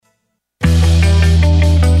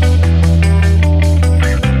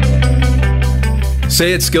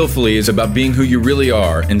Say It Skillfully is about being who you really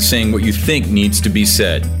are and saying what you think needs to be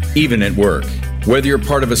said, even at work. Whether you're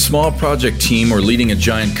part of a small project team or leading a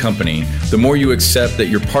giant company, the more you accept that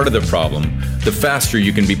you're part of the problem, the faster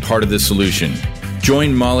you can be part of the solution.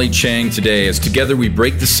 Join Molly Tschang today as together we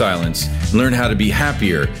break the silence and learn how to be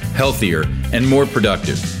happier, healthier, and more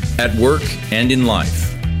productive at work and in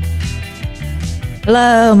life.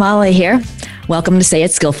 Hello, Molly here. Welcome to Say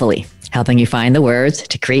It Skillfully, helping you find the words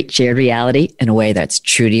to create shared reality in a way that's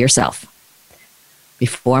true to yourself.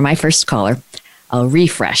 Before my first caller, I'll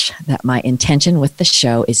refresh that my intention with the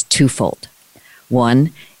show is twofold.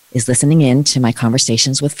 One is listening in to my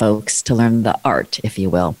conversations with folks to learn the art, if you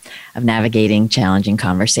will, of navigating challenging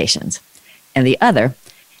conversations. And the other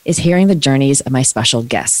is hearing the journeys of my special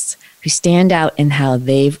guests who stand out in how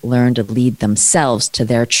they've learned to lead themselves to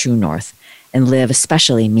their true north and live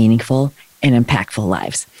especially meaningful and impactful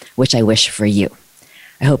lives, which I wish for you.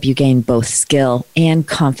 I hope you gain both skill and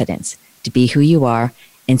confidence to be who you are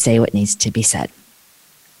and say what needs to be said.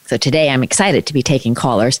 So today I'm excited to be taking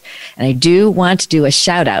callers, and I do want to do a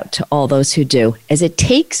shout out to all those who do, as it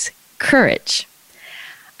takes courage.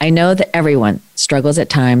 I know that everyone struggles at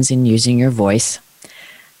times in using your voice.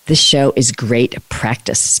 This show is great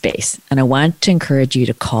practice space, and I want to encourage you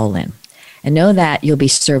to call in and know that you'll be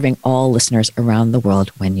serving all listeners around the world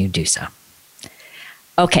when you do so.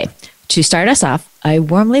 Okay, to start us off, I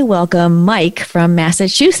warmly welcome Mike from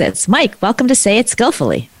Massachusetts. Mike, welcome to Say It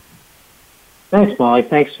Skillfully. Thanks, Molly.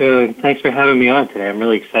 Thanks for having me on today. I'm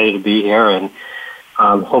really excited to be here, and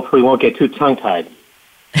hopefully won't get too tongue-tied.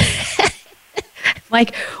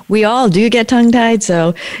 Mike, we all do get tongue-tied,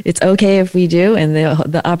 so it's okay if we do, and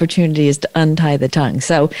the opportunity is to untie the tongue.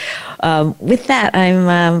 So with that,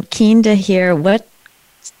 I'm keen to hear what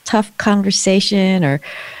tough conversation or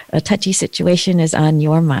a touchy situation is on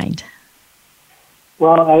your mind.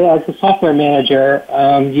 Well, as a software manager,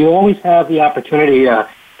 you always have the opportunity to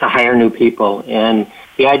hire new people, and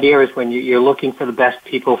the idea is when you're looking for the best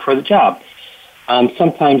people for the job.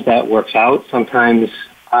 Sometimes that works out. Sometimes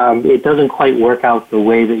it doesn't quite work out the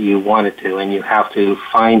way that you want it to, and you have to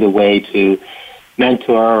find a way to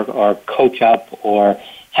mentor or coach up or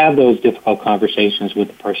have those difficult conversations with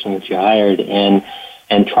the person that you hired and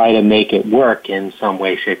try to make it work in some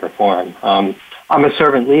way, shape, or form. I'm a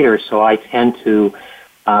servant leader, so I tend to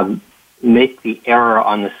make the error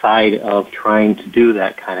on the side of trying to do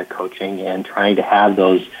that kind of coaching and trying to have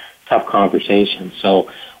those tough conversations.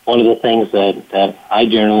 So one of the things that I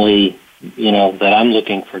generally, that I'm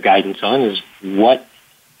looking for guidance on is what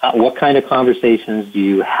kind of conversations do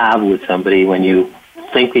you have with somebody when you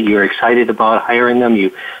think that you're excited about hiring them,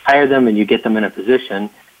 you hire them and you get them in a position,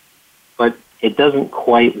 but it doesn't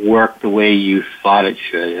quite work the way you thought it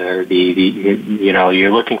should, or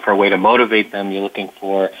you're looking for a way to motivate them, you're looking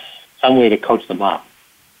for some way to coach them up.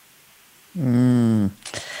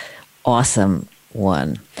 Awesome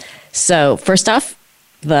one. So first off,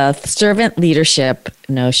 the servant leadership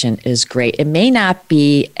notion is great. It may not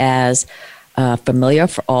be as familiar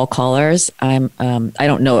for all callers. I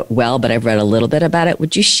don't know it well, but I've read a little bit about it.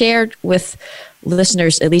 Would you share with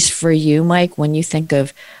listeners, at least for you, Mike, when you think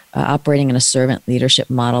of operating in a servant leadership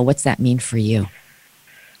model, what's that mean for you?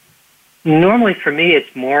 Normally for me,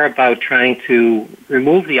 it's more about trying to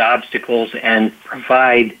remove the obstacles and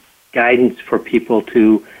provide guidance for people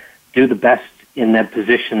to do the best in that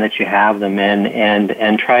position that you have them in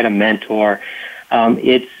and try to mentor.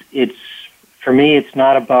 It's for me, it's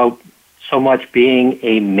not about so much being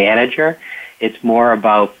a manager. It's more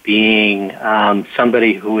about being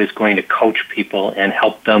somebody who is going to coach people and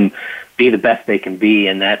help them be the best they can be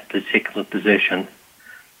in that particular position.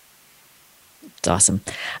 It's awesome.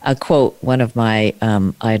 I'll quote one of my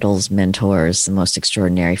idols, mentors, the most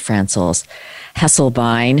extraordinary, Frances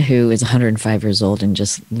Hesselbein, who is 105 years old and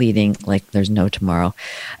just leading like there's no tomorrow.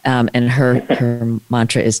 And her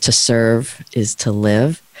mantra is to serve is to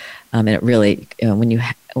live. And it really, when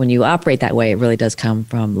you operate that way, it really does come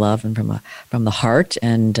from love and from the heart,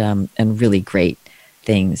 and really great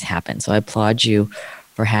things happen. So I applaud you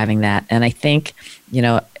for having that. And I think,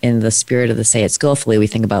 in the spirit of the Say It Skillfully, we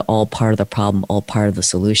think about all part of the problem, all part of the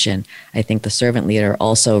solution. I think the servant leader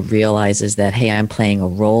also realizes that, hey, I'm playing a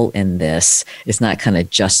role in this. It's not kind of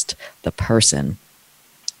just the person.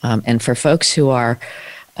 And for folks who are,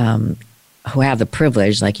 who have the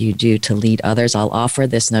privilege, like you do, to lead others, I'll offer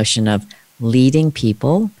this notion of leading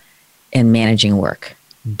people and managing work.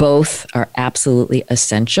 Both are absolutely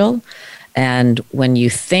essential. And when you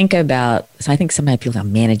think about, so I think sometimes people are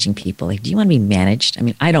managing people, like, do you want to be managed? I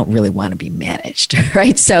mean, I don't really want to be managed,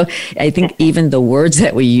 right? So I think even the words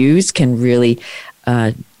that we use can really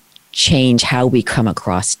change how we come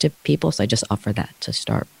across to people. So I just offer that to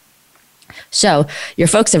start. So your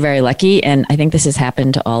folks are very lucky, and I think this has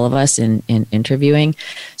happened to all of us in interviewing.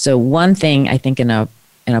 So one thing I think in a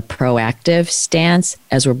proactive stance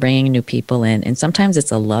as we're bringing new people in, and sometimes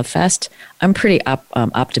it's a love fest. I'm pretty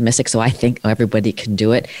optimistic, so I think everybody can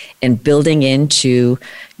do it. And building into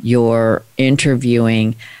your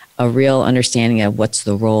interviewing a real understanding of what's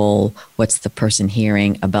the role, what's the person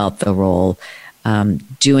hearing about the role,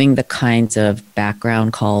 doing the kinds of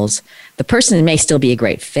background calls. The person may still be a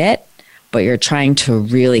great fit, but you're trying to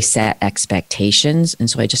really set expectations. And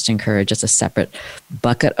so I just encourage just a separate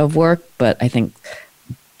bucket of work. But I think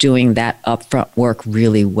doing that upfront work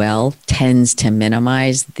really well tends to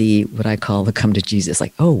minimize the, what I call the come to Jesus,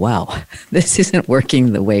 like, oh, wow, this isn't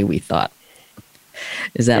working the way we thought.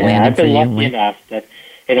 Is that landing for you? I've been lucky enough that,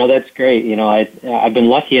 that's great. I've been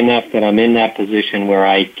lucky enough that I'm in that position where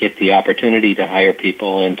I get the opportunity to hire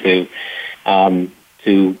people and to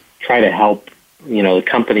try to help, the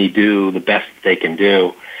company do the best they can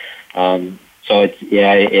do. So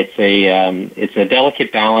it's a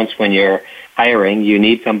delicate balance when you're hiring. You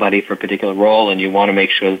need somebody for a particular role, and you want to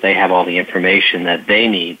make sure that they have all the information that they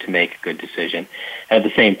need to make a good decision. At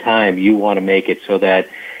the same time, you want to make it so that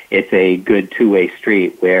it's a good two-way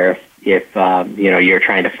street where if you're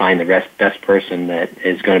trying to find the best person that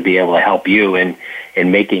is going to be able to help you in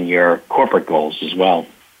making your corporate goals as well.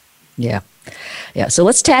 Yeah. Yeah. So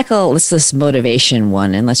let's tackle this motivation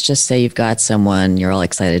one. And let's just say you've got someone, you're all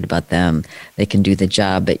excited about them, they can do the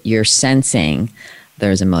job, but you're sensing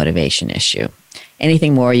there's a motivation issue.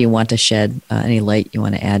 Anything more you want to shed, any light you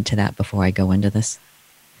want to add to that before I go into this?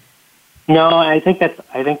 No, I think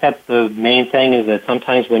that's the main thing, is that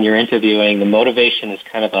sometimes when you're interviewing, the motivation is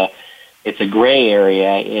kind of it's a gray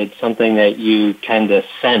area. It's something that you tend to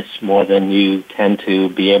sense more than you tend to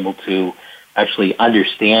be able to actually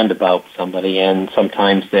understand about somebody, and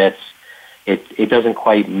sometimes it doesn't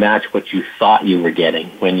quite match what you thought you were getting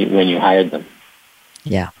when you hired them.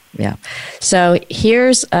 Yeah. So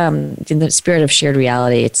here's in the spirit of shared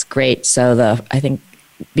reality. It's great. So I think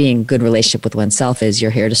being good relationship with oneself is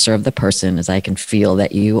you're here to serve the person, as I can feel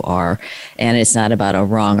that you are, and it's not about a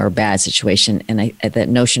wrong or bad situation. And that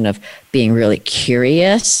notion of being really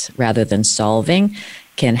curious rather than solving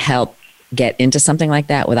can help get into something like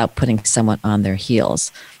that without putting someone on their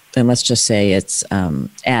heels. And let's just say it's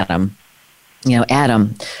Adam.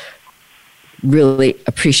 Adam, really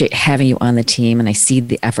appreciate having you on the team, and I see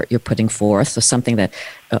the effort you're putting forth. So something that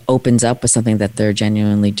opens up with something that they're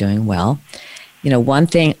genuinely doing well. One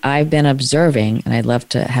thing I've been observing, and I'd love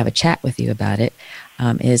to have a chat with you about it,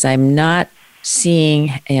 is I'm not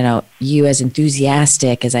seeing you as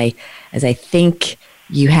enthusiastic as I think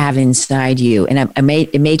you have inside you. And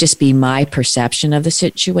it may just be my perception of the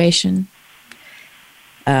situation.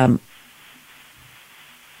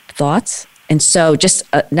 Thoughts? And so just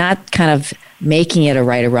not kind of making it a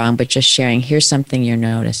right or wrong, but just sharing, here's something you're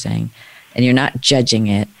noticing, and you're not judging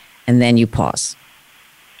it, and then you pause.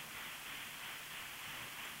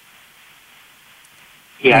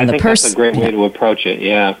 Yeah, I think that's a great way to approach it,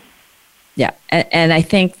 yeah. Yeah, and I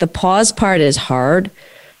think the pause part is hard,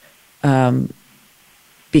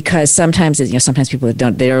 because sometimes people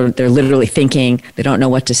they're literally thinking, they don't know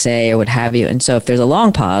what to say or what have you. And so if there's a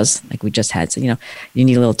long pause, like we just had, so, you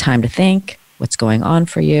need a little time to think what's going on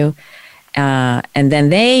for you. And then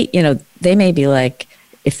they may be like,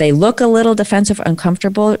 if they look a little defensive or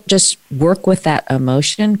uncomfortable, just work with that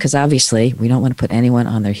emotion, because obviously we don't want to put anyone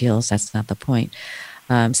on their heels. That's not the point.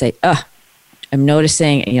 Say, I'm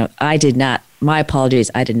noticing, my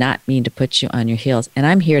apologies, I did not mean to put you on your heels, and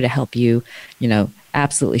I'm here to help you,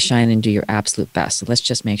 absolutely shine and do your absolute best. So let's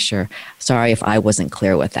just make sure, sorry if I wasn't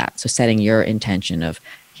clear with that. So setting your intention of,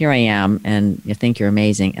 here I am, and you think you're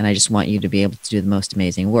amazing, and I just want you to be able to do the most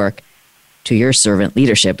amazing work. To your servant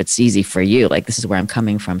leadership, it's easy for you. Like, this is where I'm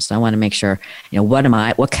coming from. So I want to make sure,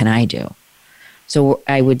 what can I do? So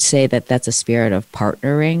I would say that that's a spirit of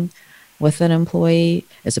partnering with an employee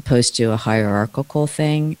as opposed to a hierarchical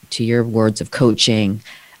thing. To your words of coaching,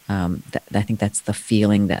 I think that's the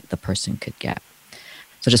feeling that the person could get.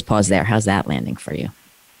 So just pause there. How's that landing for you?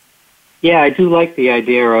 Yeah, I do like the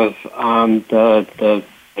idea of the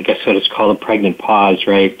I guess what it's called a pregnant pause,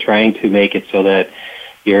 right? Trying to make it so that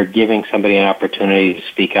you're giving somebody an opportunity to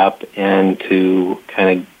speak up and to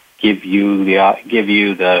kind of give you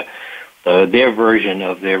their version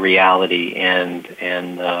of their reality and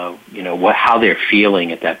how they're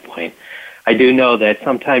feeling at that point. I do know that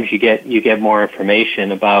sometimes you get more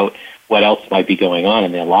information about what else might be going on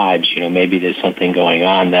in their lives. Maybe there's something going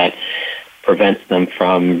on that prevents them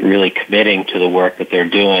from really committing to the work that they're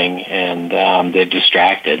doing, and they're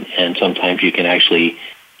distracted. And sometimes you can actually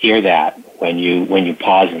hear that when you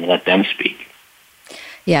pause and let them speak.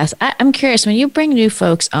 Yes, I'm curious. When you bring new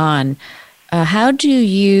folks on, how do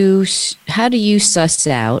you suss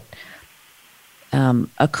out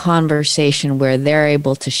a conversation where they're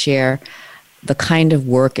able to share the kind of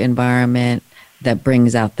work environment that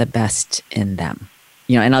brings out the best in them?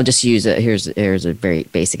 And I'll just use here's a very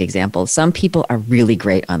basic example. Some people are really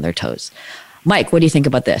great on their toes. Mike, what do you think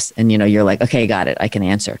about this? And you're like, okay, got it, I can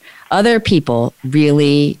answer. Other people,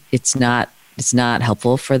 really, it's not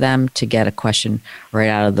helpful for them to get a question right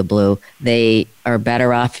out of the blue. They are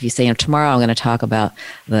better off if you say, tomorrow I'm going to talk about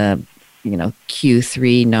the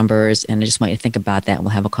Q3 numbers, and I just want you to think about that, and we'll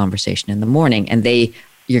have a conversation in the morning. And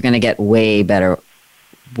you're going to get way better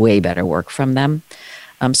work from them.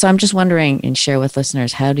 So I'm just wondering, and share with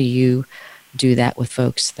listeners, how do you do that with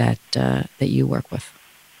folks that you work with?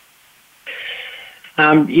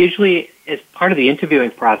 Usually, as part of the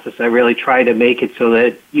interviewing process, I really try to make it so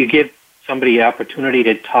that you give somebody the opportunity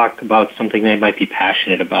to talk about something they might be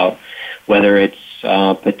passionate about, whether it's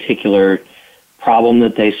a particular problem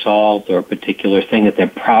that they solved or a particular thing that they're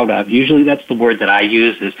proud of. Usually that's the word that I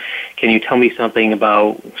use is, can you tell me something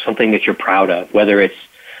about something that you're proud of, whether it's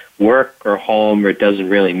work or home, or it doesn't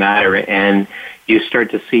really matter. And you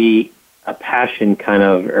start to see a passion kind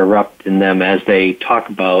of erupt in them as they talk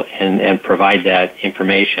about and provide that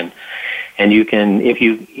information. And you can, if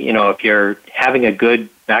you're having a good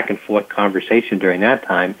back and forth conversation during that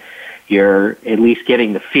time, you're at least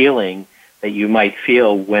getting the feeling that you might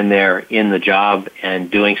feel when they're in the job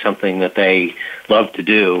and doing something that they love to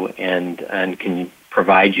do, and can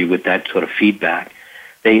provide you with that sort of feedback.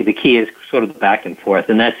 The key is sort of the back and forth,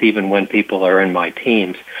 and that's even when people are in my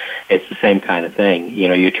teams. It's the same kind of thing.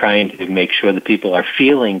 You're trying to make sure that people are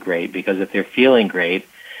feeling great, because if they're feeling great,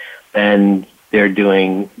 then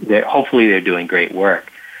hopefully they're doing great work.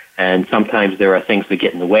 And sometimes there are things that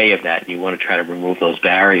get in the way of that, and you want to try to remove those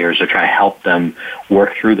barriers or try to help them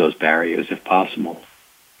work through those barriers if possible.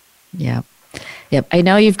 Yeah. Yep. I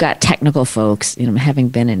know you've got technical folks, having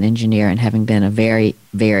been an engineer and having been a very,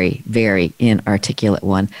 very, very inarticulate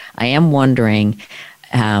one. I am wondering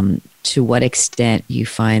to what extent you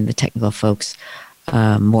find the technical folks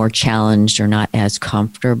more challenged or not as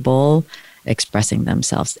comfortable expressing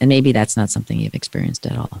themselves. And maybe that's not something you've experienced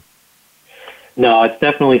at all. No, it's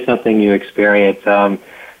definitely something you experience.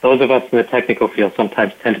 Those of us in the technical field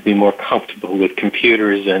sometimes tend to be more comfortable with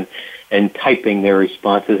computers and typing their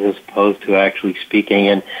responses as opposed to actually speaking.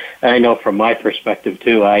 And I know from my perspective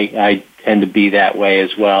too, I tend to be that way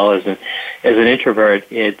as well. As an introvert,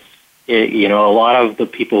 a lot of the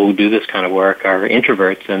people who do this kind of work are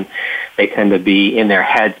introverts, and they tend to be in their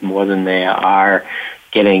heads more than they are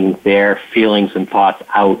getting their feelings and thoughts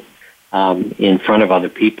out in front of other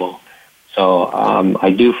people. So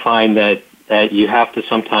I do find that you have to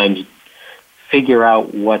sometimes figure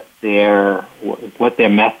out what their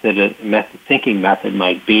thinking method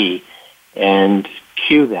might be, and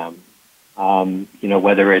cue them.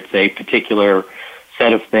 Whether it's a particular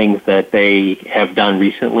set of things that they have done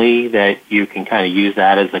recently that you can kind of use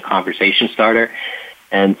that as a conversation starter.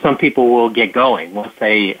 And some people will get going once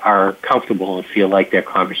they are comfortable and feel like their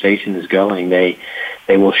conversation is going. They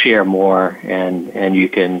will share more, and you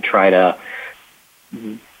can try to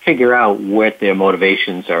figure out what their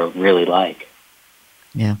motivations are really like.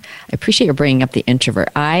 Yeah, I appreciate you bringing up the introvert.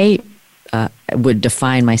 I would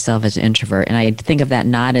define myself as an introvert, and I think of that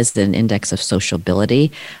not as an index of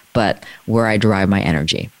sociability, but where I derive my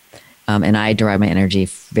energy. And I derive my energy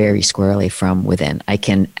very squarely from within. I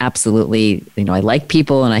can absolutely, I like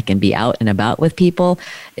people and I can be out and about with people.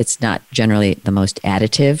 It's not generally the most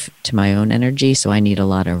additive to my own energy, so I need a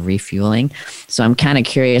lot of refueling. So I'm kind of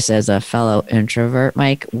curious, as a fellow introvert,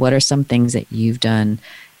 Mike, what are some things that you've done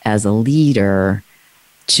as a leader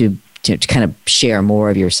to kind of share more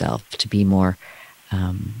of yourself, to be more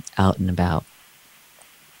out and about?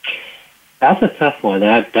 That's a tough one.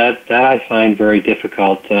 That I find very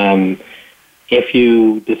difficult. If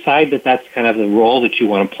you decide that that's kind of the role that you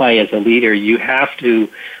want to play as a leader, you have to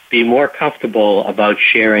be more comfortable about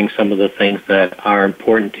sharing some of the things that are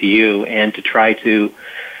important to you, and to try to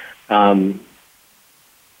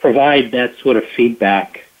provide that sort of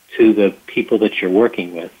feedback to the people that you're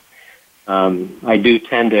working with. You do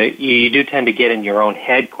tend to get in your own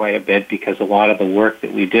head quite a bit, because a lot of the work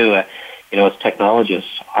that we do, as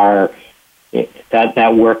technologists,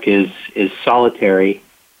 that work is solitary,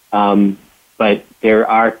 but there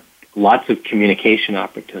are lots of communication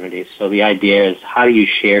opportunities. So the idea is, how do you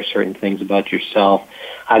share certain things about yourself?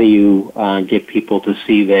 How do you get people to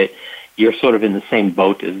see that you're sort of in the same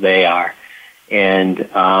boat as they are. And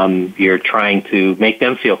you're trying to make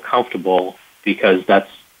them feel comfortable because that's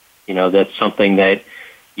something that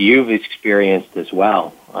you've experienced as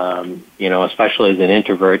well. Especially as an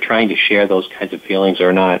introvert, trying to share those kinds of feelings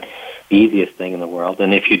are not the easiest thing in the world.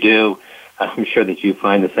 And if you do, I'm sure that you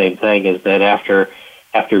find the same thing, is that after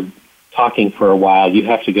talking for a while, you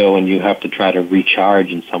have to go and you have to try to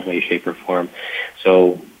recharge in some way, shape, or form.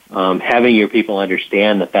 So having your people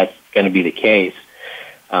understand that that's going to be the case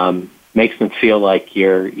makes them feel like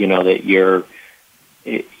you're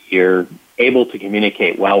able to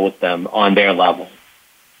communicate well with them on their level.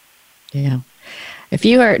 Yeah. If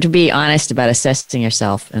you were to be honest about assessing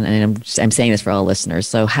yourself, and I'm saying this for all listeners,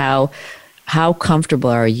 so how comfortable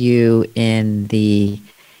are you in the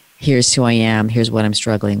here's who I am, here's what I'm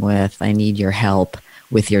struggling with, I need your help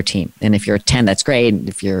with your team? And if you're a 10, that's great.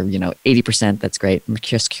 If you're 80%, that's great. I'm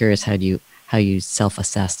just curious how you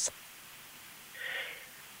self-assess.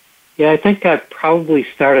 Yeah, I think I probably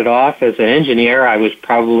started off as an engineer. I was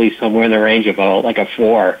probably somewhere in the range of like a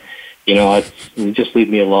 4. Just leave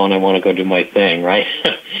me alone. I want to go do my thing, right?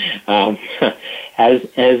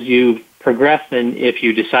 As you progress, and if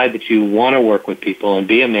you decide that you want to work with people and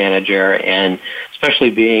be a manager, and especially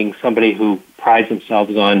being somebody who prides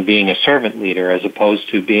themselves on being a servant leader as opposed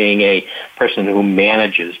to being a person who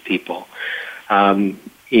manages people,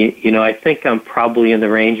 I think I'm probably in the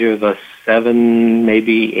range of a 7,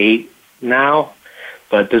 maybe 8 now,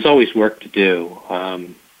 but there's always work to do. I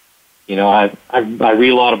read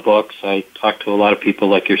a lot of books. I talk to a lot of people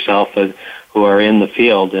like yourself who are in the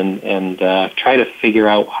field, and try to figure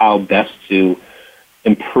out how best to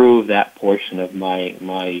improve that portion of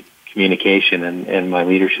my communication and my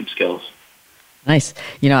leadership skills. Nice.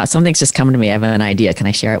 Something's just coming to me. I have an idea. Can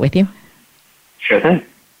I share it with you? Sure thing.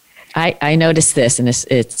 I noticed this, and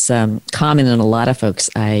it's common in a lot of folks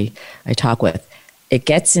I talk with. It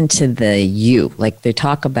gets into the you. Like, they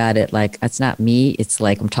talk about it like, it's not me. It's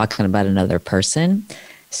like I'm talking about another person.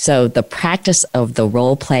 So the practice of the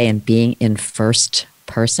role play and being in first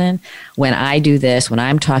person, when I do this, when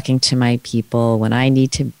I'm talking to my people, when I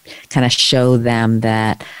need to kind of show them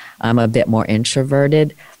that I'm a bit more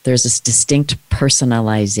introverted, there's this distinct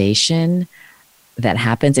personalization that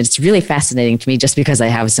happens. And it's really fascinating to me just because I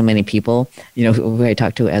have so many people, who I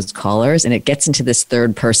talk to as callers, and it gets into this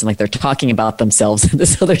third person, like they're talking about themselves in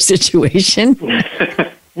this other situation.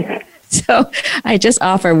 So I just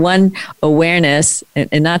offer one awareness,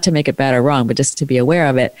 and not to make it bad or wrong, but just to be aware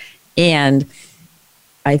of it. And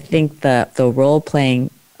I think the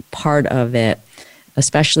role-playing part of it,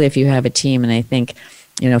 especially if you have a team, and I think,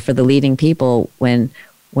 for the leading people, when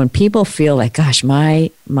people feel like, gosh,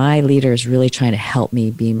 my leader is really trying to help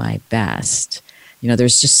me be my best,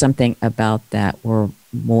 there's just something about that. We're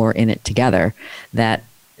more in it together that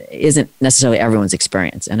isn't necessarily everyone's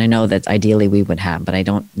experience. And I know that ideally we would have, but I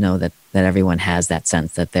don't know that everyone has that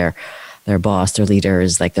sense that their boss, their leader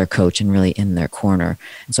is like their coach and really in their corner.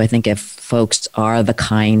 And so I think if folks are the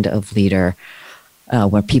kind of leader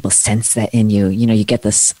where people sense that in you, you get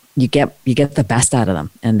this, you get the best out of them,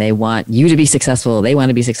 and they want you to be successful. They want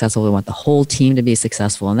to be successful. They want the whole team to be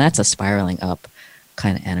successful. And that's a spiraling up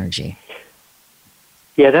kind of energy.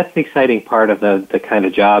 Yeah, that's the exciting part of the kind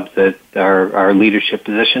of jobs that are leadership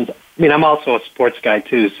positions. I mean, I'm also a sports guy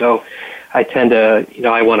too, so I tend to,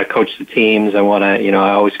 I want to coach the teams. I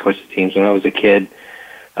always coached the teams when I was a kid,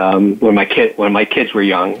 when my kids were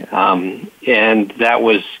young, and that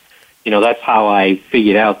was, that's how I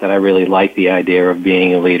figured out that I really like the idea of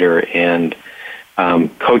being a leader and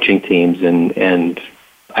coaching teams, and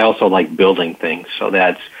I also like building things. So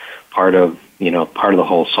that's part of the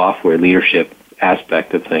whole software leadership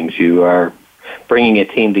aspect of things. You are bringing a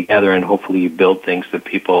team together, and hopefully you build things that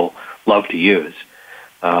people love to use.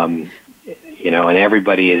 And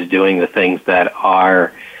everybody is doing the things that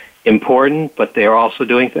are important, but they're also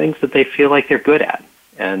doing things that they feel like they're good at.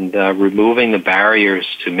 And removing the barriers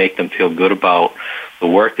to make them feel good about the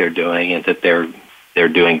work they're doing, and that they're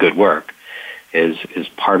doing good work is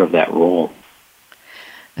part of that role.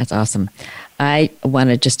 That's awesome. I want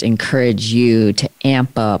to just encourage you to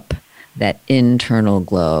amp up that internal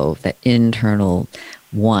glow, that internal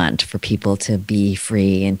want for people to be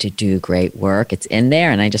free and to do great work. It's in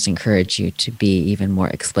there, and I just encourage you to be even more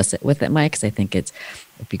explicit with it, Mike, because I think it'd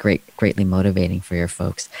be greatly motivating for your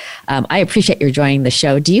folks. I appreciate your joining the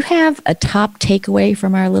show. Do you have a top takeaway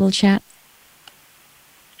from our little chat?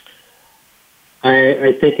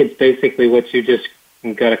 I think it's basically what you just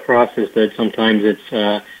got across, is that sometimes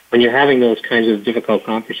it's when you're having those kinds of difficult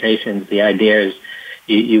conversations, the idea is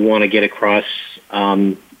you want to get across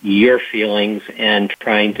your feelings and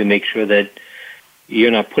trying to make sure that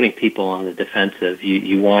you're not putting people on the defensive.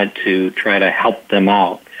 You want to try to help them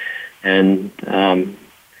out. And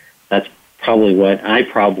that's probably what I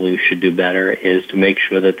probably should do better, is to make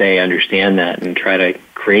sure that they understand that and try to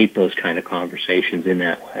create those kind of conversations in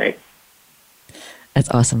that way. That's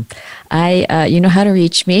awesome. You know how to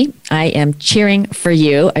reach me. I am cheering for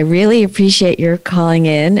you. I really appreciate your calling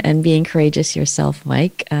in and being courageous yourself,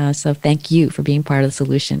 Mike. So thank you for being part of the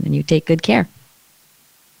solution, and you take good care.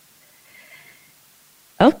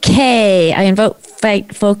 Okay, I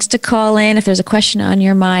invite folks to call in if there's a question on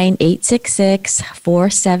your mind,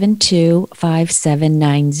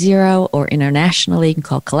 866-472-5790, or internationally, you can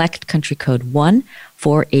call Collect, country code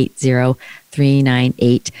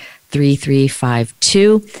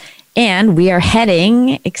 1-480-398-3352. And we are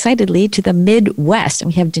heading excitedly to the Midwest. And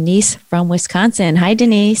we have Denise from Wisconsin. Hi,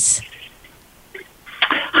 Denise.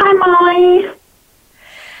 Hi, Molly.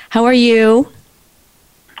 How are you?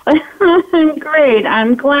 I'm great.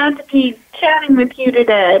 I'm glad to be chatting with you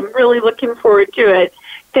today. I'm really looking forward to it.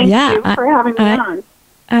 Thank you for having me on.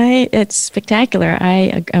 It's spectacular.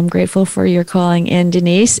 I'm grateful for your calling in,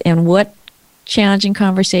 Denise. And what challenging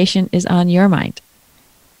conversation is on your mind?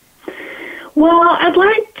 Well, I'd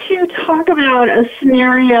like to talk about a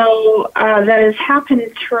scenario that has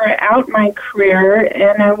happened throughout my career,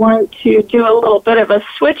 and I want to do a little bit of a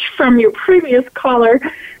switch from your previous caller.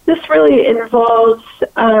 This really involves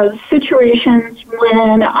situations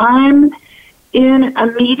when I'm in a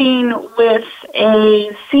meeting with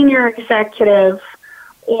a senior executive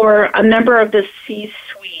or a member of the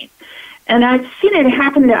C-suite. And I've seen it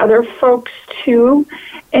happen to other folks too.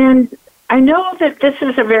 And I know that this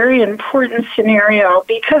is a very important scenario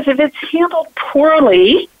because if it's handled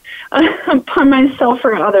poorly by myself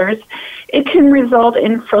or others, it can result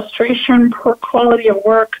in frustration, poor quality of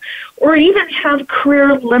work, or even have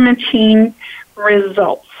career-limiting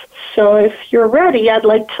results. So if you're ready, I'd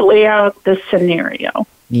like to lay out the scenario.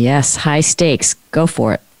 Yes, high stakes. Go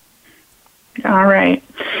for it. All right.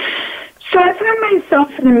 So I found myself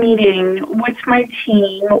in a meeting with my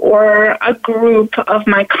team or a group of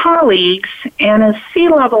my colleagues, and a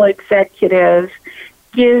C-level executive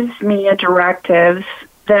gives me a directive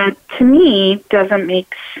that, to me, doesn't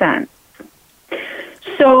make sense.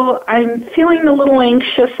 So I'm feeling a little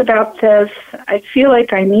anxious about this. I feel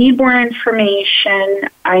like I need more information.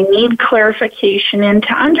 I need clarification and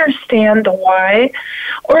to understand the why,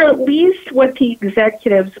 or at least what the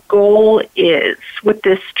executive's goal is with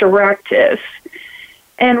this directive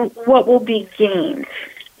and what will be gained.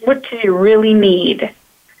 What do you really need?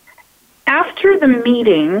 After the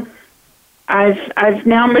meeting, I've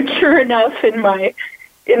now matured enough in my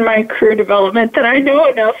career development that I know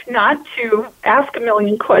enough not to ask a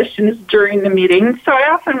million questions during the meeting. So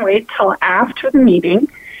I often wait till after the meeting,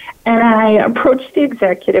 and I approach the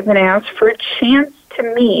executive and ask for a chance to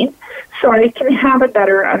meet so I can have a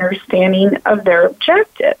better understanding of their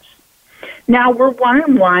objectives. Now we're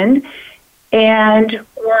one-on-one, and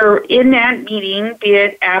we're in that meeting, be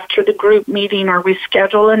it after the group meeting or we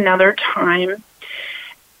schedule another time.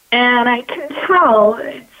 And I can tell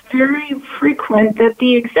it's very frequent that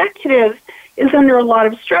the executive is under a lot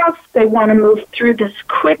of stress. They want to move through this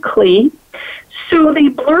quickly. So they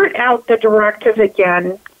blurt out the directive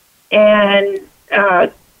again, and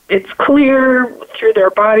it's clear through their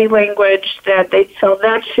body language that they feel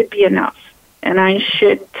that should be enough. And I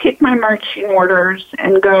should take my marching orders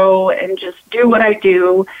and go and just do what I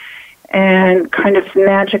do and kind of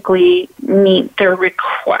magically meet their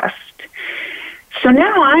request. So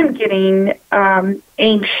now I'm getting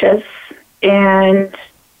anxious, and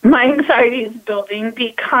my anxiety is building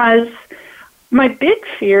because my big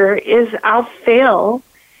fear is I'll fail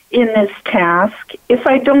in this task if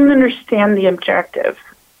I don't understand the objective.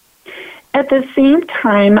 At the same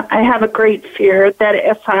time, I have a great fear that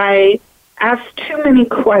if I ask too many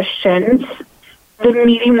questions, the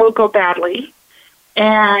meeting will go badly,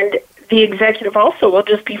 and the executive also will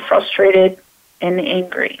just be frustrated and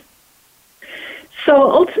angry.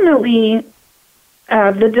 So ultimately,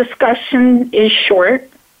 the discussion is short.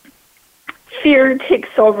 Fear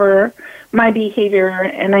takes over my behavior,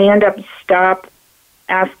 and I end up stop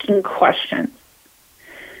asking questions.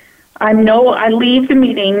 I leave the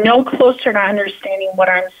meeting no closer to understanding what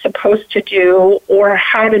I'm supposed to do or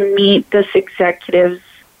how to meet this executive's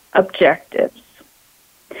objectives.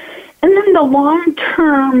 And then the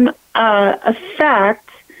long-term effect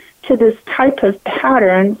to this type of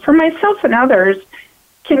pattern for myself and others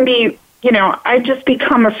can be, I just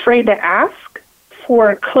become afraid to ask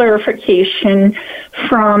for clarification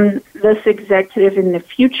from this executive in the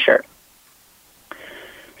future.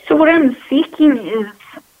 So what I'm seeking is,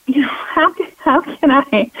 how can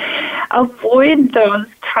I avoid those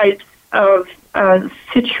types of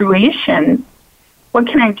situations? What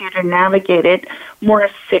can I do to navigate it more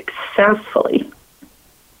successfully?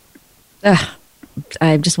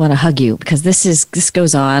 I just want to hug you because this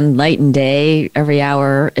goes on night and day, every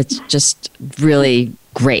hour. It's just really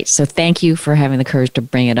great. So thank you for having the courage to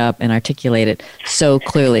bring it up and articulate it so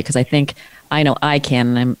clearly, because I know I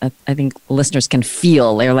can, and I think listeners can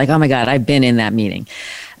feel. They're like, oh my God, I've been in that meeting.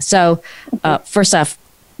 So first off,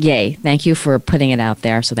 yay. Thank you for putting it out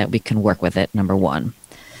there so that we can work with it, number one.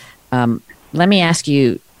 Let me ask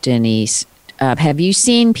you, Denise, have you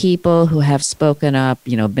seen people who have spoken up,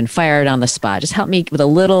 been fired on the spot? Just help me with a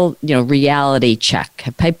little, reality check.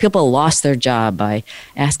 Have people lost their job by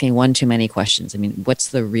asking one too many questions? I mean, what's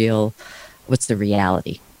the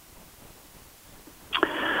reality?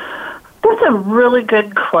 That's a really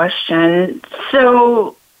good question.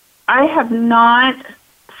 So I have not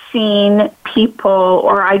seen people,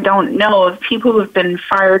 or I don't know of people who have been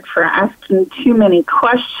fired for asking too many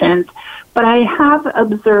questions, but I have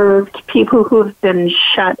observed people who have been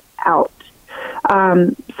shut out.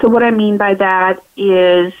 So what I mean by that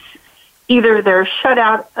is either they're shut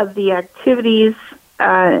out of the activities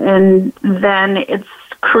and then it's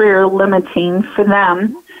career limiting for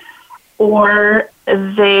them, or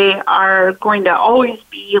they are going to always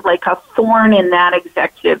be like a thorn in that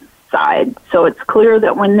executive side. So it's clear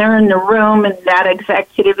that when they're in the room and that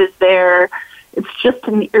executive is there, it's just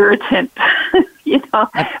an irritant.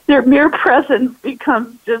 Their mere presence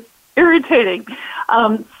becomes just irritating.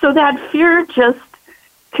 So that fear just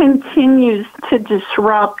continues to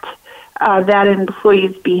disrupt that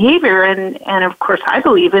employee's behavior. And of course, I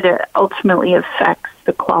believe it ultimately affects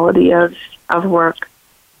the quality of work.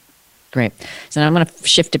 Great. So now I'm going to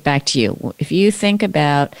shift it back to you. If you think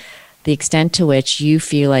about the extent to which you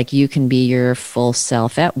feel like you can be your full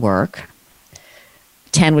self at work,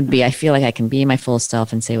 10 would be, I feel like I can be my full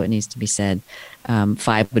self and say what needs to be said.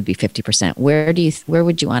 5 would be 50%. Where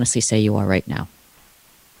would you honestly say you are right now?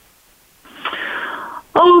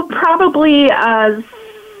 Oh, probably a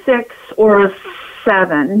 6 or a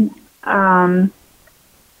 7.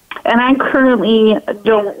 And I currently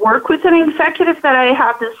don't work with an executive that I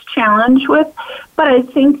have this challenge with, but I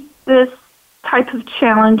think this type of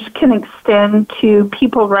challenge can extend to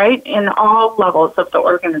people right in all levels of the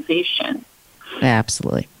organization.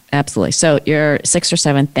 Absolutely. Absolutely. So you're 6 or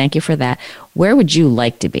 7. Thank you for that. Where would you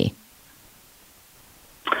like to be?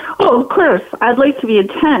 Oh, of course. I'd like to be a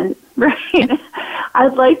 10, right?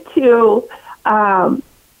 I'd like to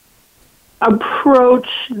approach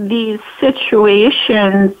these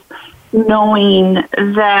situations knowing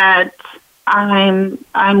that I'm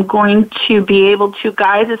going to be able to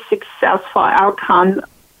guide a successful outcome.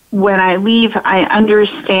 When I leave, I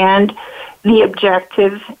understand the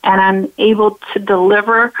objective and I'm able to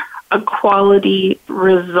deliver a quality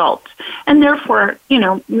result. And therefore,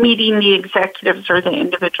 meeting the executives or the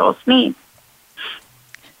individual's needs.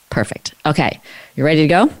 Perfect. Okay. You ready to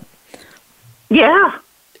go? Yeah.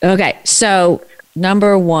 Okay. So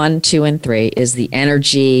number 1, 2, and 3 is the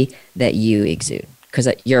energy that you exude, because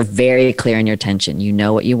you're very clear in your attention. You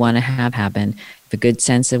know what you want to have happen. You have a good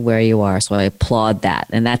sense of where you are. So I applaud that.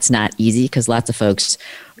 And that's not easy because lots of folks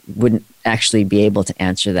wouldn't actually be able to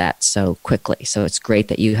answer that so quickly. So it's great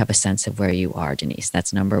that you have a sense of where you are, Denise.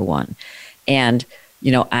 That's number 1. And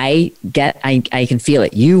I can feel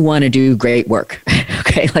it. You want to do great work.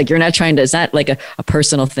 Okay. Like you're not trying to, it's not like a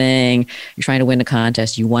personal thing. You're trying to win a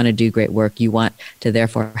contest. You want to do great work. You want to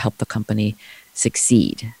therefore help the company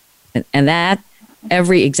succeed. And that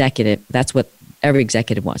that's what every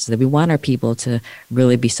executive wants. So that we want our people to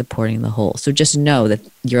really be supporting the whole. So just know that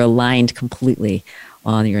you're aligned completely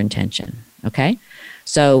on your intention. Okay.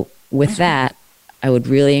 So with that, I would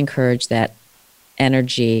really encourage that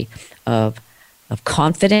energy of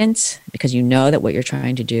confidence, because you know that what you're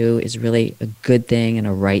trying to do is really a good thing and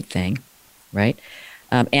a right thing, right?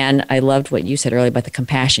 And I loved what you said earlier about the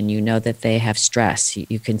compassion. You know that they have stress.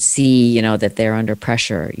 You can see, that they're under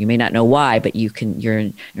pressure. You may not know why, but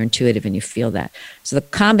you're intuitive and you feel that. So the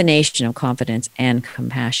combination of confidence and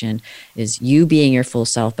compassion is you being your full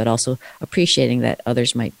self, but also appreciating that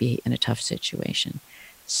others might be in a tough situation.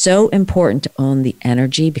 So important to own the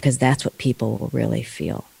energy, because that's what people will really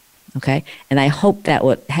feel. Okay. And I hope that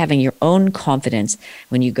having your own confidence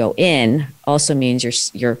when you go in also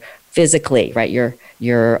means you're physically, right?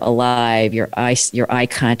 You're alive. Your eye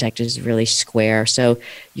contact is really square. So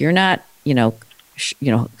you're not,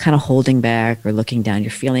 kind of holding back or looking down.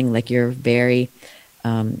 You're feeling like you're very,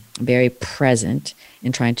 very present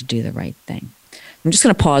in trying to do the right thing. I'm just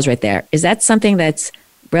going to pause right there. Is that something that's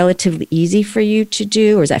relatively easy for you to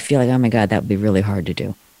do, or does that feel like, oh my God, that would be really hard to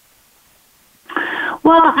do?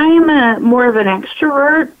 Well, I'm more of an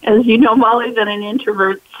extrovert, as you know, Molly, than an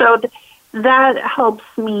introvert. So that helps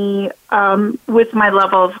me with my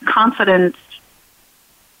level of confidence.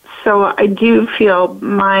 So I do feel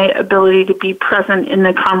my ability to be present in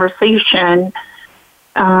the conversation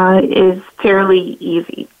is fairly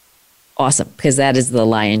easy. Awesome, because that is the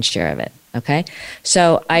lion's share of it. Okay,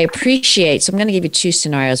 so I appreciate. So I'm going to give you two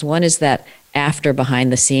scenarios. One is that after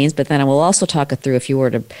behind the scenes, but then I will also talk it through if you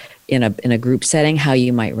were to in a group setting how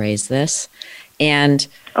you might raise this. And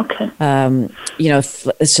okay,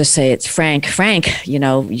 let's just say it's Frank. Frank,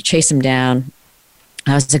 you chase him down.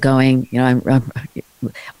 How's it going?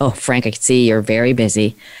 Frank, I can see you're very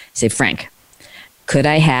busy. Say, Frank, could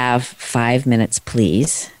I have 5 minutes,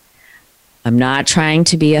 please? I'm not trying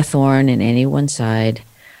to be a thorn in anyone's side.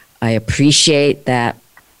 I appreciate that,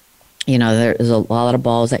 there's a lot of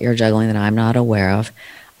balls that you're juggling that I'm not aware of.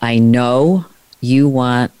 I know you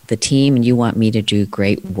want the team and you want me to do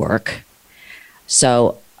great work.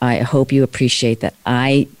 So I hope you appreciate that.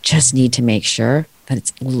 I just need to make sure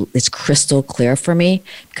that it's crystal clear for me,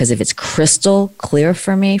 because if it's crystal clear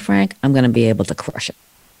for me, Frank, I'm going to be able to crush it.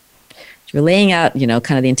 You're laying out,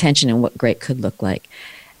 kind of the intention and what great could look like.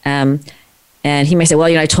 And he may say,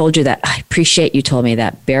 well, I told you that. I appreciate you told me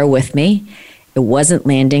that. Bear with me. It wasn't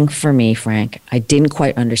landing for me, Frank. I didn't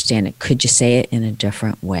quite understand it. Could you say it in a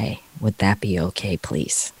different way? Would that be okay,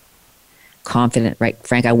 please? Confident, right?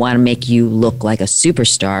 Frank, I want to make you look like a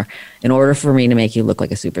superstar. In order for me to make you look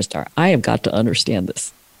like a superstar, I have got to understand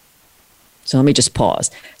this. So let me just pause.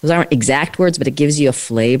 Those aren't exact words, but it gives you a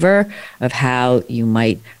flavor of how you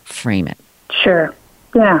might frame it. Sure.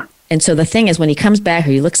 Yeah. And so the thing is, when he comes back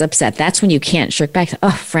or he looks upset, that's when you can't shirk back. Oh,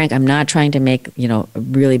 Frank, I'm not trying to make,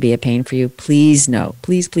 really be a pain for you. Please, no.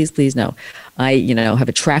 Please, please, please, no. I, have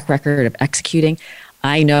a track record of executing.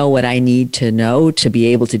 I know what I need to know to be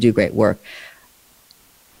able to do great work.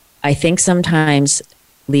 I think sometimes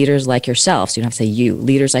leaders like yourself, so you don't have to say you,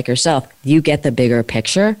 leaders like yourself, you get the bigger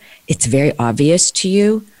picture. It's very obvious to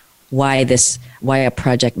you why a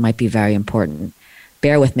project might be very important.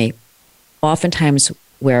 Bear with me. Oftentimes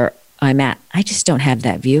where I'm at, I just don't have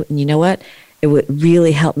that view. And you know what? It would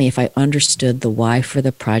really help me if I understood the why for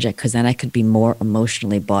the project, because then I could be more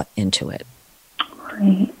emotionally bought into it.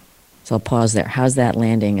 Right. So I'll pause there. How's that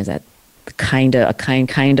landing? Is that a kind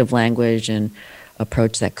of language and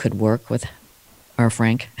approach that could work with our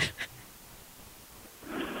Frank?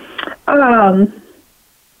 Right,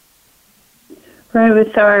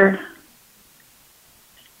 with our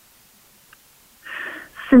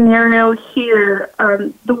scenario here,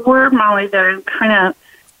 the word, Molly, that I'm kind of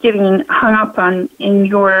getting hung up on in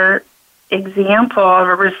your example of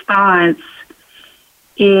a response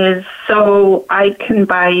is so I can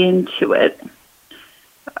buy into it.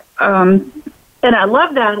 And I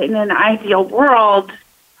love that in an ideal world.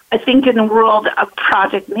 I think in the world of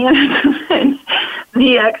project management,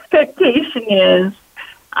 the expectation is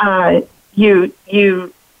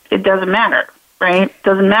it doesn't matter, right? It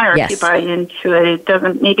doesn't matter Yes. if you buy into it. It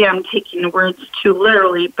doesn't. Maybe I'm taking the words too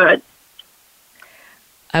literally, but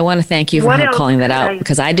I want to thank you for calling that out,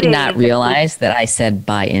 because I did not realize that I said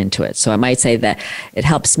buy into it. So I might say that it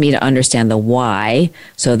helps me to understand the why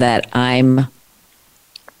so that I'm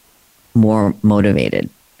more motivated.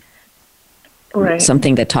 right.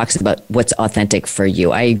 Something that talks about what's authentic for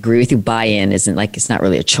you. I agree with you. Buy-in isn't like, it's not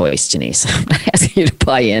really a choice, Denise. I'm not asking you to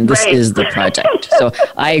buy in. This Right. is the project. So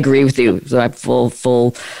I agree with you. So I'm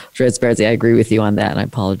full transparency. I agree with you on that. And I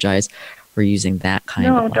apologize for using that kind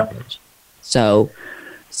of language. So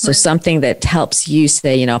something that helps you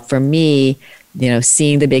say, for me,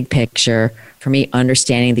 seeing the big picture, for me,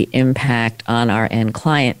 understanding the impact on our end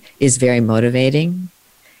client is very motivating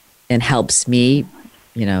and helps me,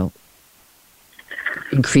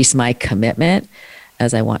 increase my commitment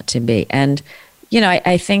as I want to be. And,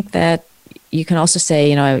 I think that you can also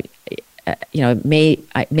say, it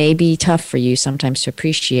may be tough for you sometimes to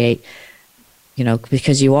appreciate,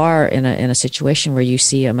 because you are in a situation where you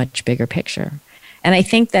see a much bigger picture. And I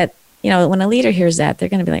think that, when a leader hears that, they're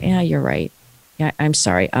going to be like, yeah, you're right. Yeah, I'm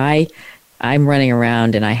sorry. I'm running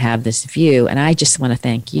around and I have this view, and I just want to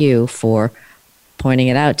thank you for pointing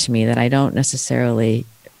it out to me that I don't necessarily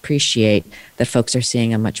appreciate that folks are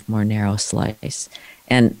seeing a much more narrow slice.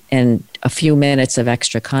 And a few minutes of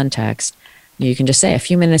extra context, you can just say a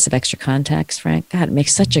few minutes of extra context, Frank, God, it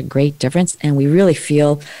makes such a great difference. And we really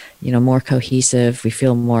feel, more cohesive. We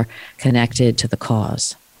feel more connected to the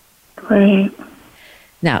cause. Right.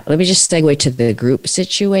 Now, let me just segue to the group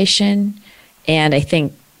situation. And I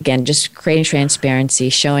think, again, just creating transparency,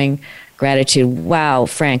 showing gratitude. Wow,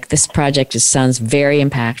 Frank, this project just sounds very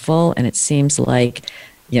impactful, and it seems like,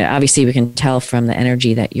 obviously we can tell from the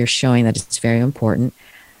energy that you're showing that it's very important.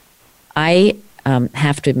 I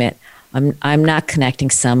have to admit, I'm not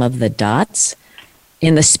connecting some of the dots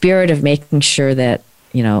in the spirit of making sure that,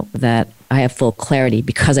 that I have full clarity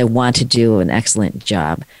because I want to do an excellent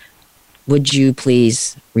job. Would you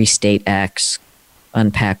please restate X,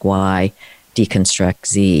 unpack Y, deconstruct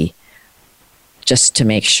Z, just to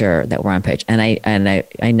make sure that we're on page? And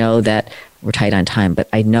I know that we're tight on time, but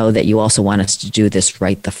I know that you also want us to do this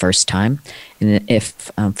right the first time. And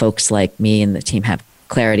if folks like me and the team have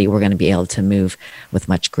clarity, we're going to be able to move with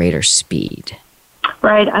much greater speed.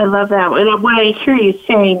 Right. I love that. And what I hear you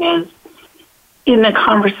saying is, in the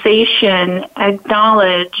conversation,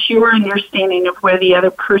 acknowledge your understanding of where the other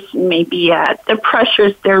person may be at, the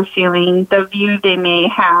pressures they're feeling, the view they may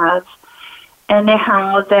have, and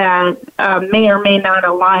how that may or may not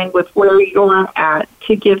align with where you're at,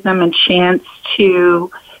 to give them a chance to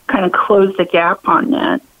kind of close the gap on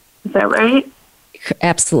that. Is that right?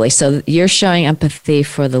 Absolutely. So you're showing empathy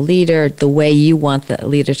for the leader the way you want the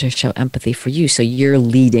leader to show empathy for you. So you're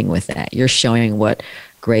leading with that. You're showing what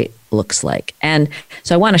great looks like. And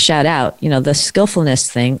so I want to shout out, the skillfulness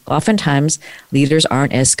thing. Oftentimes leaders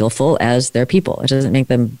aren't as skillful as their people. It doesn't make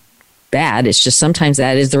them bad. It's just sometimes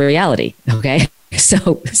that is the reality. Okay. So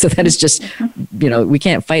that is just, we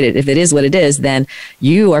can't fight it. If it is what it is, then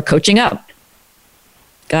you are coaching up.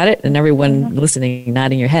 Got it? And everyone listening,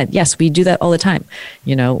 nodding your head. Yes, we do that all the time.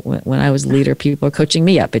 When I was a leader, people are coaching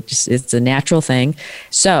me up. It's a natural thing.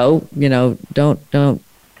 So, don't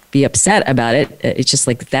be upset about it. It's just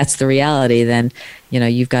like, that's the reality. Then,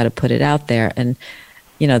 you've got to put it out there. And,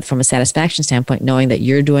 from a satisfaction standpoint, knowing that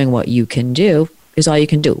you're doing what you can do is all you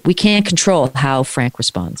can do. We can't control how Frank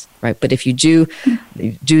responds, right? But if you do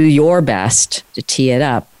your best to tee it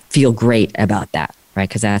up, feel great about that, right?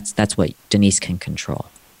 Because that's what Denise can control.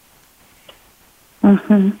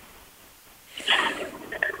 Mm-hmm.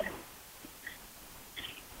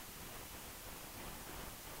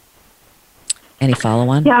 Any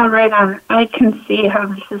follow-on? Yeah, right on. I can see how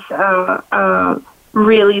this is a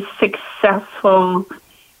really successful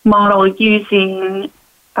model using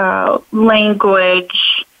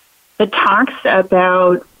language that talks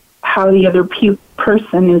about how the other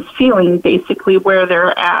person is feeling, basically where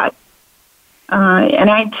they're at.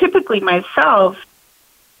 And I typically myself,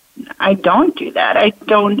 I don't do that. I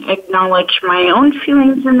don't acknowledge my own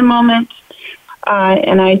feelings in the moment,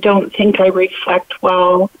 and I don't think I reflect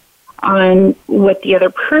well on what the other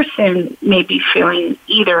person may be feeling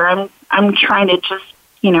either. I'm trying to just,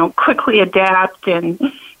 quickly adapt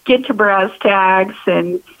and get to brass tacks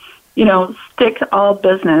and, stick to all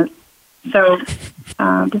business. So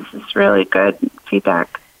this is really good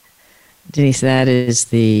feedback. Denise, that is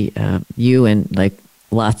the you and like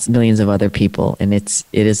millions of other people, and it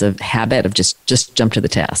is a habit of just jump to the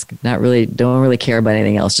task. Don't really care about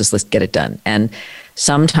anything else. Just let's get it done. And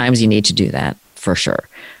sometimes you need to do that for sure.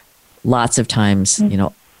 Lots of times,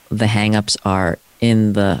 the hangups are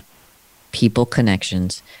in the people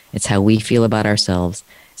connections. It's how we feel about ourselves.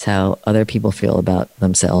 It's how other people feel about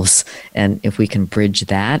themselves. And if we can bridge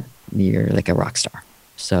that, you're like a rock star.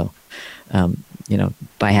 So,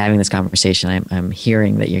 by having this conversation, I'm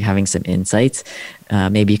hearing that you're having some insights.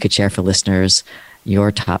 Maybe you could share for listeners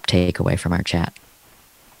your top takeaway from our chat.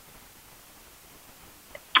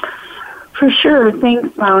 For sure.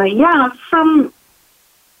 Thanks, Molly. Yeah,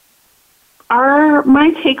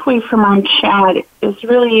 my takeaway from our chat is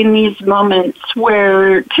really in these moments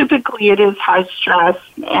where typically it is high stress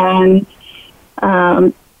and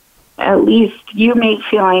at least you may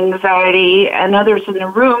feel anxiety and others in the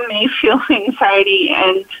room may feel anxiety,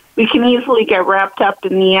 and we can easily get wrapped up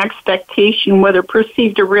in the expectation, whether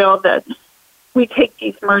perceived or real, that we take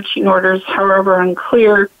these marching orders, however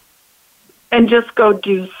unclear, and just go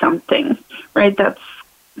do something, right? That's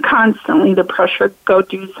constantly the pressure, go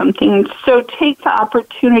do something. So take the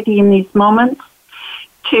opportunity in these moments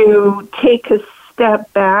to take a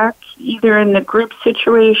step back, either in the group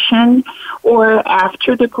situation or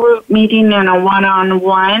after the group meeting in a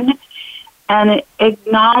one-on-one, and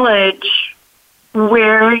acknowledge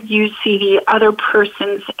where you see the other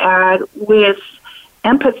person's at with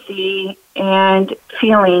empathy and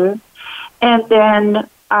feeling, and then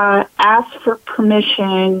ask for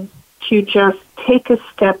permission to just take a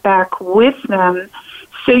step back with them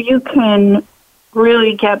so you can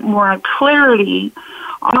really get more clarity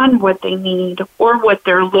on what they need or what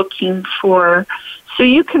they're looking for, so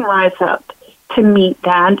you can rise up to meet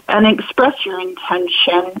that and express your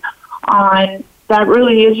intention on that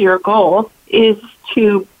really is your goal, is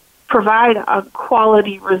to provide a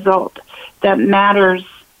quality result that matters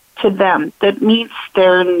to them, that meets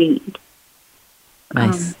their need.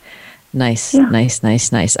 Nice. Nice.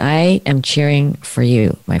 I am cheering for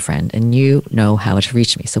you, my friend, and you know how to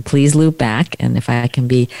reach me. So please loop back, and if I can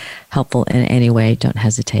be helpful in any way, don't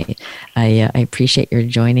hesitate. I appreciate your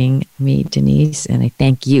joining me, Denise, and I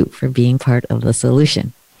thank you for being part of the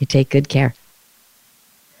solution. You take good care.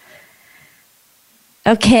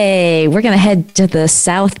 Okay, we're going to head to the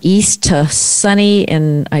southeast to sunny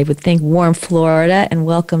and I would think warm Florida and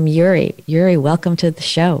welcome Yuri. Yuri, welcome to the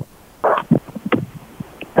show.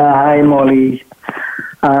 Hi, Molly.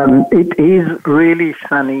 It is really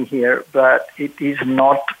sunny here, but it is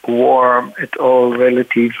not warm at all,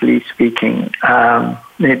 relatively speaking.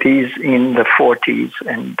 It is in the 40s,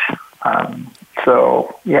 and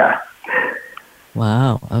so, yeah.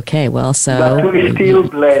 Wow. Okay. Well, so... But we're still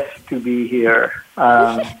blessed to be here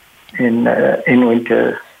in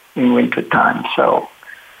winter time, so...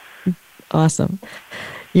 Awesome.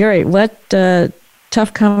 Yuri, what...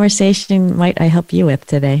 tough conversation might I help you with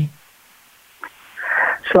today?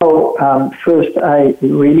 So first, I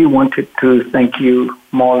really wanted to thank you,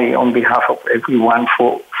 Molly, on behalf of everyone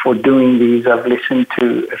for doing these. I've listened to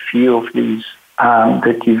a few of these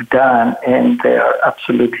that you've done, and they are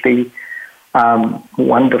absolutely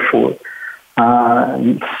wonderful.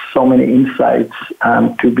 So many insights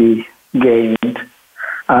to be gained.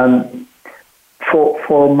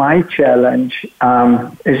 For my challenge,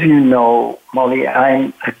 as you know, Molly,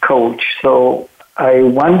 I'm a coach, so I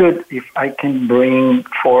wondered if I can bring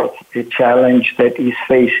forth a challenge that is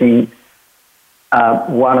facing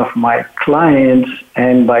one of my clients,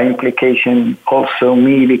 and by implication also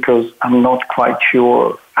me, because I'm not quite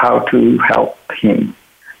sure how to help him.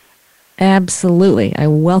 Absolutely. I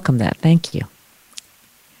welcome that. Thank you.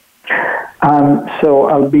 So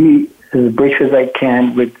I'll be as brief as I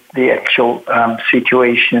can with the actual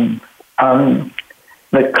situation.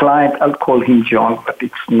 The client, I'll call him John, but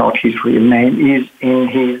it's not his real name, is in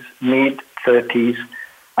his mid-30s,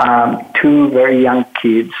 two very young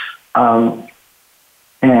kids, and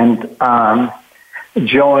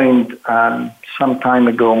joined some time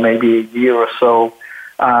ago, maybe a year or so,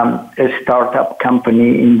 a startup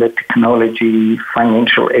company in the technology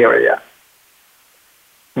financial area.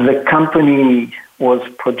 The company was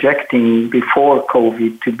projecting before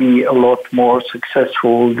COVID to be a lot more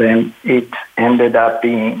successful than it ended up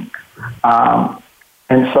being.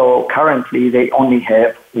 And so currently they only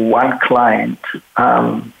have one client,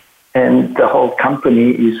 and the whole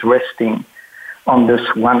company is resting on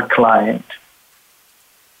this one client.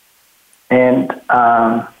 And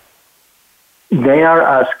they are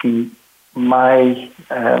asking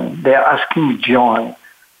John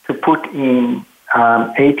to put in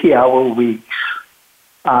 80-hour weeks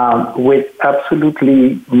with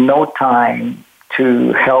absolutely no time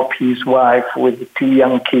to help his wife with the two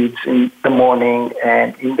young kids in the morning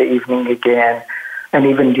and in the evening again, and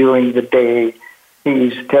even during the day.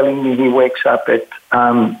 He's telling me he wakes up at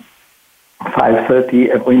 5:30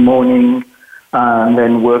 every morning, and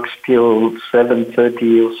then works till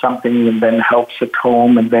 7:30 or something, and then helps at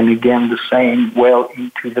home, and then again the same well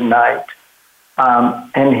into the night.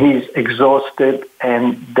 And he's exhausted and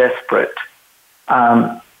desperate.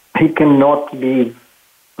 He cannot leave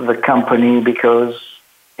the company because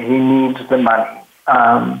he needs the money.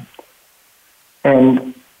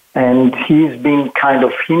 And he's been kind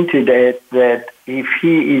of hinted at that if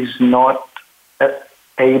he is not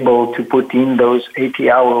able to put in those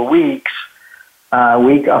 80-hour weeks,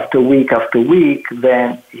 week after week after week, then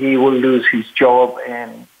he will lose his job.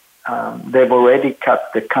 And they've already cut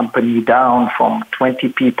the company down from 20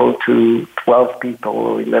 people to 12 people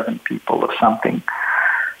or 11 people or something.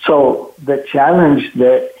 So the challenge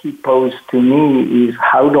that he posed to me is,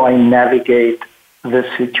 how do I navigate the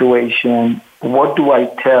situation? What do I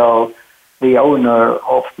tell the owner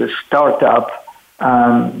of the startup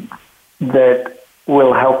that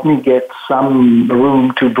will help me get some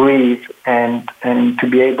room to breathe and to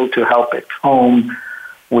be able to help at home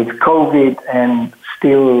with COVID and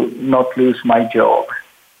still not lose my job?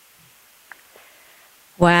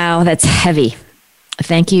 Wow, that's heavy.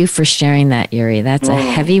 Thank you for sharing that, Yuri. That's a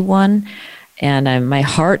heavy one. And my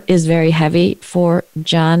heart is very heavy for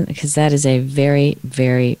John, because that is a very,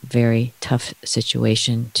 very, very tough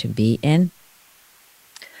situation to be in.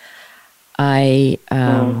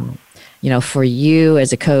 For you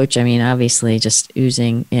as a coach, I mean, obviously just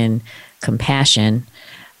oozing in compassion.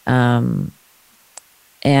 And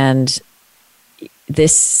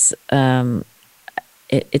this,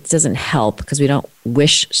 it doesn't help because we don't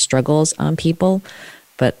wish struggles on people,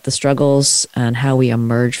 but the struggles and how we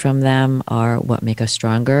emerge from them are what make us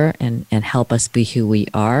stronger and help us be who we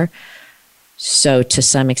are. So to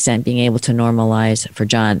some extent, being able to normalize for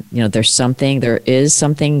John, there is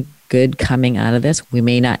something good coming out of this. We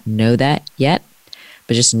may not know that yet,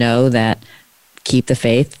 but just know that keep the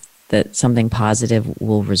faith that something positive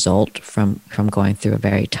will result from going through a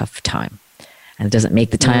very tough time. And it doesn't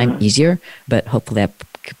make the time easier, but hopefully that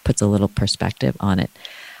puts a little perspective on it.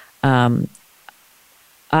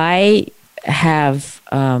 I have,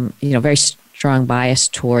 very strong bias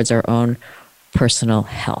towards our own personal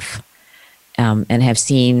health, and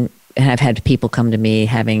have had people come to me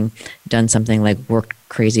having done something like worked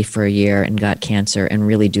crazy for a year and got cancer, and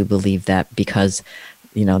really do believe that because,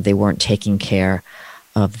 they weren't taking care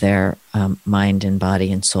of their mind and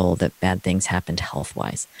body and soul, that bad things happened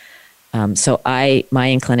health-wise. So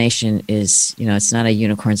my inclination is, it's not a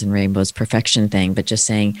unicorns and rainbows perfection thing, but just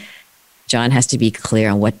saying John has to be clear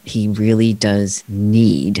on what he really does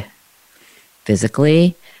need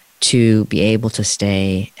physically to be able to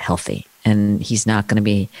stay healthy. And he's not going to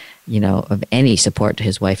be, of any support to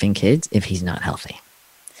his wife and kids if he's not healthy.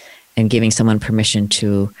 And giving someone permission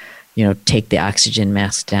to, take the oxygen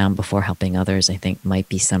mask down before helping others, I think might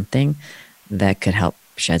be something that could help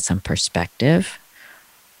shed some perspective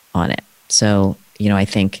on it. So, I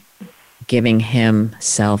think giving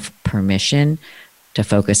himself permission to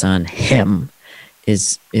focus on him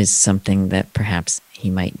is something that perhaps he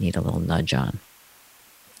might need a little nudge on.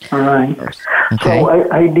 All right. Okay.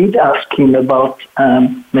 So I did ask him about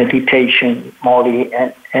meditation, Molly,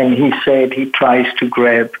 and he said he tries to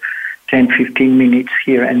grab 10, 15 minutes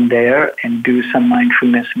here and there and do some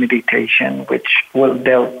mindfulness meditation, which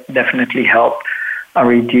they'll definitely help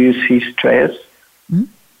reduce his stress. Mm-hmm.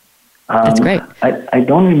 That's great. I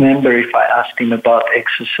don't remember if I asked him about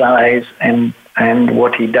exercise and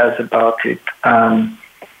what he does about it. I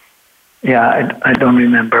don't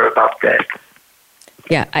remember about that.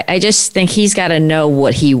 Yeah, I just think he's got to know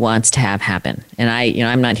what he wants to have happen. And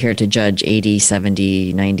I'm not here to judge 80,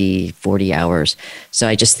 70, 90, 40 hours. So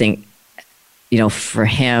I just think, for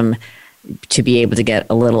him to be able to get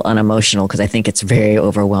a little unemotional, because I think it's very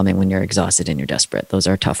overwhelming when you're exhausted and you're desperate. Those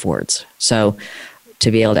are tough words. So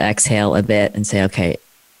to be able to exhale a bit and say, okay,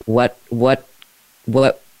 what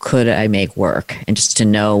could I make work? And just to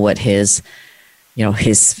know what his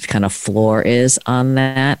kind of floor is on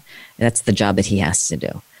that. That's the job that he has to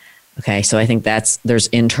do. Okay, so I think there's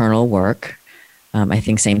internal work. I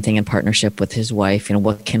think same thing in partnership with his wife.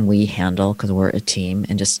 What can we handle, because we're a team,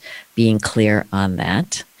 and just being clear on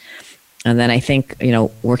that. And then I think,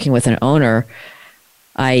 working with an owner,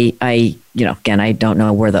 I again, I don't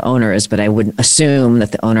know where the owner is, but I would assume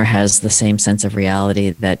that the owner has the same sense of reality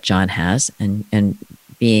that John has, and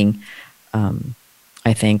being,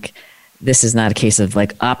 I think, this is not a case of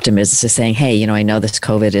like optimism. It's just saying, hey, I know this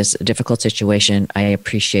COVID is a difficult situation. I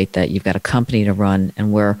appreciate that you've got a company to run,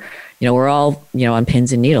 and we're all, on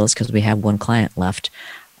pins and needles because we have one client left.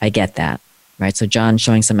 I get that, right? So John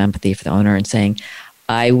showing some empathy for the owner and saying,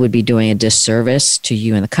 I would be doing a disservice to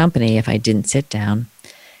you and the company if I didn't sit down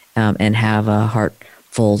and have a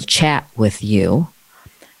heartful chat with you,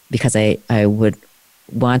 because I would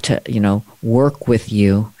want to, work with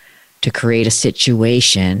you to create a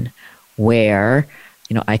situation where,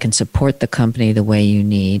 I can support the company the way you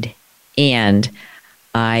need, and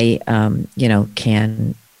I,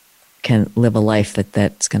 can live a life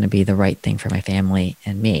that's going to be the right thing for my family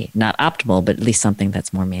and me. Not optimal, but at least something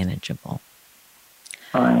that's more manageable.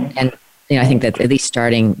 Right. And, I think that at least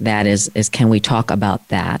starting that is can we talk about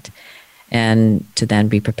that, and to then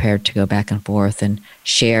be prepared to go back and forth and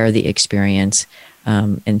share the experience.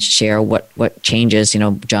 And share what changes,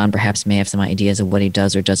 John perhaps may have some ideas of what he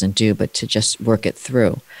does or doesn't do, but to just work it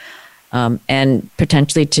through. And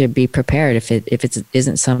potentially to be prepared if it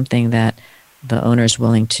isn't something that the owner is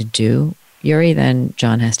willing to do, Yuri, then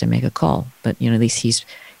John has to make a call. But, at least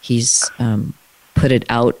he's put it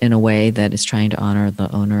out in a way that is trying to honor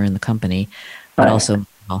the owner and the company, but also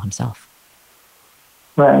all himself.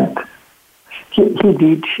 Right. He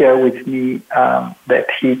did share with me that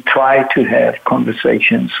he tried to have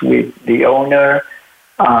conversations with the owner,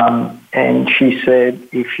 and she said,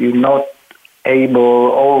 if you're not able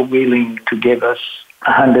or willing to give us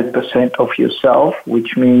 100% of yourself,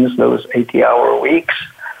 which means those 80-hour weeks,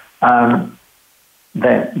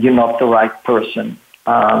 then you're not the right person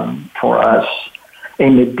for us.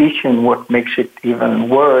 In addition, what makes it even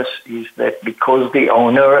worse is that because the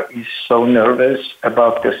owner is so nervous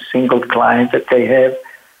about the single client that they have,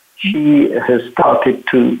 she has started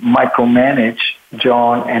to micromanage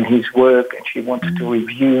John and his work, and she wants to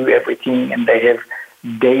review everything, and they have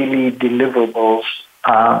daily deliverables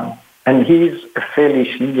and he's a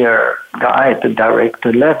fairly senior guy at the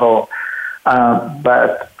director level,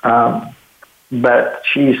 but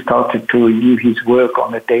she started to review his work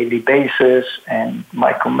on a daily basis and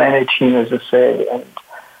micromanage him, as I said, and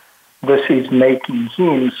this is making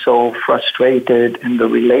him so frustrated, and the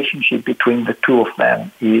relationship between the two of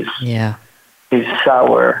them is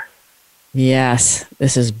sour. Yes,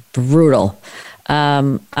 this is brutal.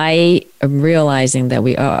 I am realizing that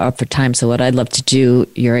we are up for time, so what I'd love to do,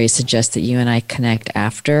 Yuri, is suggest that you and I connect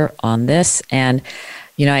after on this. And,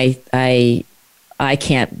 you know, I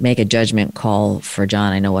can't make a judgment call for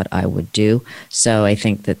John. I know what I would do. So I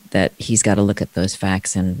think that he's got to look at those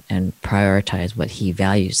facts and prioritize what he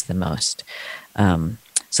values the most.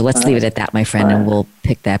 So let's leave it at that, my friend, and we'll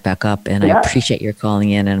pick that back up. And I appreciate your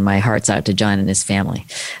calling in, and my heart's out to John and his family.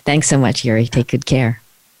 Thanks so much, Yuri. Take good care.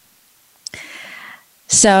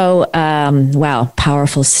 So, wow,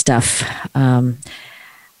 powerful stuff.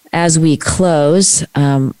 As we close,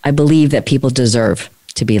 I believe that people deserve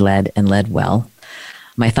to be led and led well.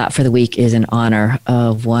 My thought for the week is in honor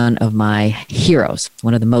of one of my heroes,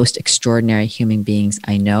 one of the most extraordinary human beings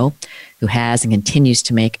I know, who has and continues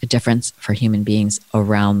to make a difference for human beings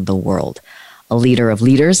around the world. A leader of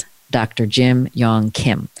leaders, Dr. Yong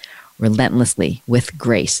Kim, relentlessly, with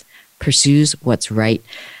grace, pursues what's right.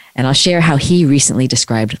 And I'll share how he recently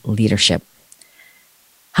described leadership.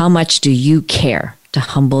 How much do you care to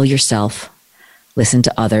humble yourself, listen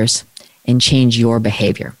to others, and change your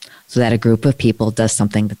behavior so that a group of people does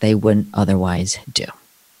something that they wouldn't otherwise do?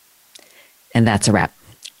 And that's a wrap.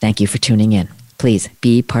 Thank you for tuning in. Please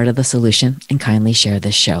be part of the solution and kindly share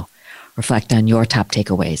this show. Reflect on your top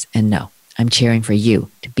takeaways and know I'm cheering for you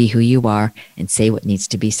to be who you are and say what needs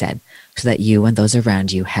to be said so that you and those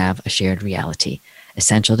around you have a shared reality,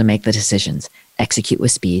 essential to make the decisions, execute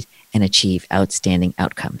with speed, and achieve outstanding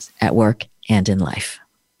outcomes at work and in life.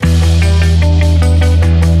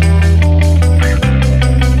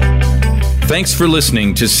 Thanks for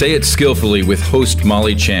listening to Say It Skillfully with host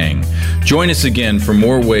Molly Tschang. Join us again for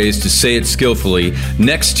more ways to say it skillfully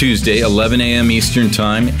next Tuesday, 11 a.m. Eastern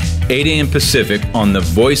Time, 8 a.m. Pacific on the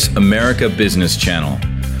Voice America Business Channel.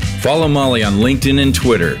 Follow Molly on LinkedIn and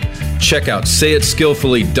Twitter. Check out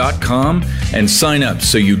sayitskillfully.com and sign up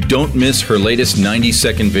so you don't miss her latest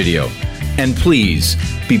 90-second video. And please,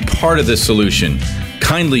 be part of the solution.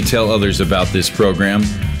 Kindly tell others about this program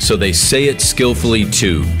so they say it skillfully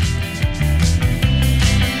too.